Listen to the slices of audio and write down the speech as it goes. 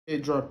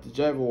It dropped the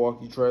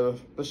Jabberwocky trailer.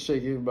 Let's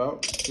check it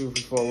out. See if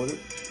we fall with it.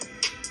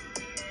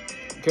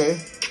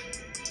 Okay.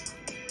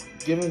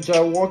 Giving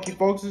Jabberwocky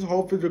folks,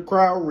 hopefully the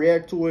crowd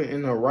react to it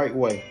in the right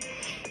way.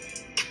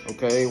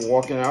 Okay,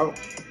 walking out.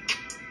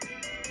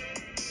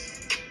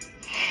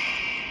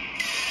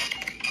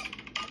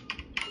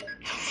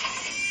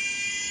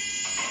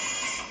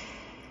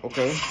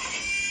 Okay.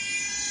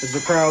 Is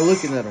the crowd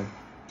looking at him?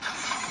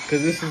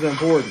 Because this is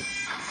important.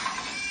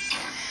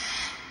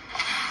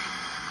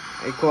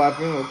 They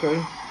clapping, okay.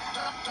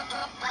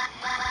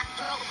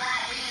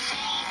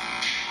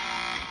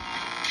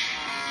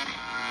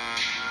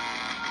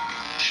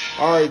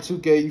 Alright,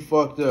 2K, you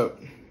fucked up.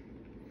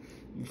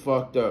 You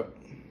fucked up.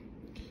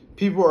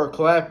 People are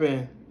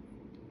clapping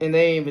and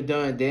they ain't even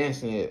done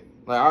dancing yet.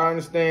 Like, I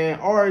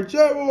understand. Alright,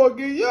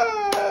 Jabberwocky,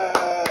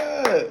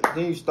 yeah!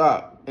 Then you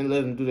stop and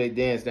let them do their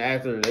dance. And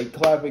after they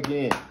clap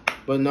again.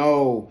 But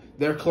no,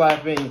 they're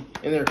clapping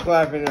and they're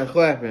clapping and they're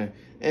clapping.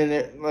 And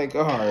they're like,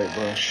 alright,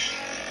 bro.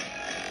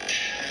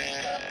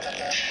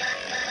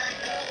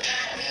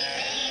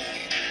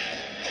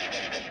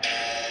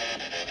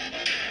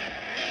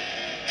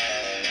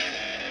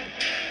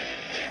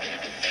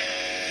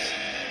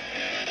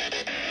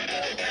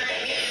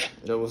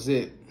 That was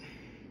it.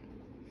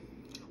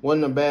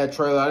 Wasn't a bad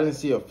trailer. I didn't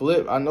see a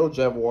flip. I know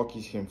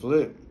Jabberwockies can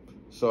flip.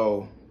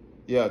 So,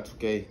 yeah,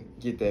 2K,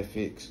 get that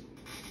fixed.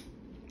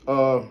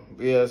 Yeah,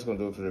 that's gonna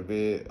do it for the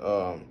vid.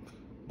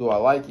 Do I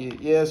like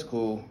it? Yeah, it's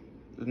cool.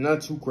 It's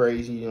not too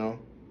crazy, you know.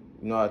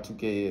 You know how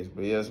 2K is.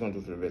 But yeah, that's gonna do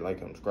it for the vid.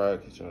 Like and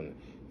subscribe. Catch you on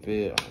the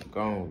vid. I'm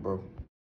gone, bro.